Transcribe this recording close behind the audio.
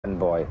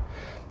boy.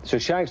 So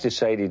Shanks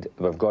decided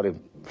we've got to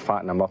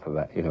fatten him up a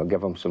bit, you know,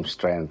 give him some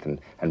strength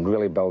and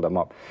really build him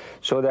up.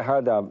 So they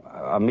had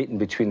a meeting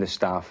between the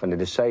staff, and they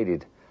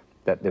decided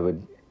that they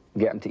would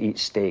get him to eat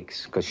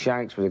steaks, because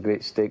Shanks was a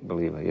great steak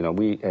believer. You know,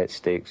 we ate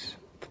steaks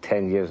for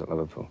 10 years at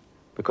Liverpool,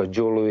 because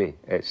Joe Louis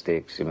ate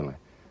steaks similarly.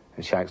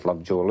 And Shanks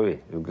loved Joe Louis.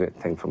 It was a great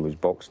thing from his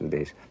boxing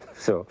days.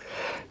 So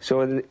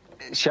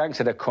Shanks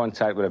had a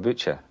contact with a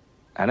butcher,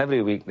 and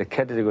every week the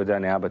kid had to go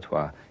down the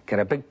abattoir, get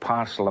a big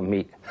parcel of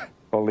meat,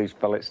 all these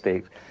fillet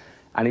steaks,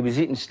 and he was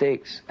eating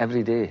steaks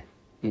every day,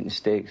 eating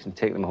steaks and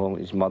taking them home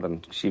with his mother,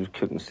 and she was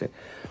cooking steaks.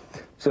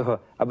 So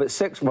about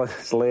 6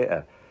 months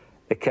later,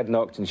 the kid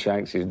knocked on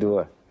Shanks'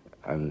 door,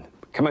 and,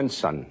 "Come in,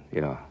 son,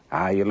 you know.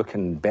 You're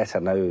looking better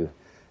now,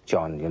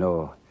 John, you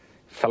know.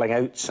 Filling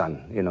out,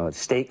 son, you know,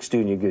 steak's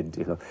doing you good,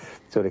 you know."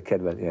 So the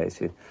kid went, yeah, he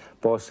said,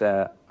 "Boss,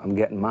 I'm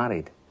getting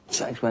married."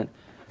 Shanks went,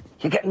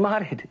 "You're getting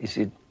married?" He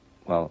said,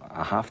 "Well,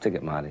 I have to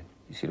get married."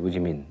 He said, "What do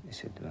you mean?" He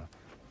said, "Well,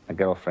 my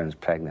girlfriend's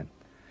pregnant."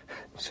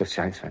 So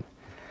Shanks went,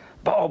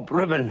 "Bob,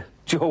 Reuben,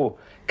 Joe,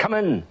 come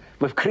in.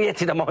 We've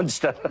created a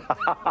monster."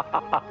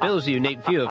 Bill's unique view of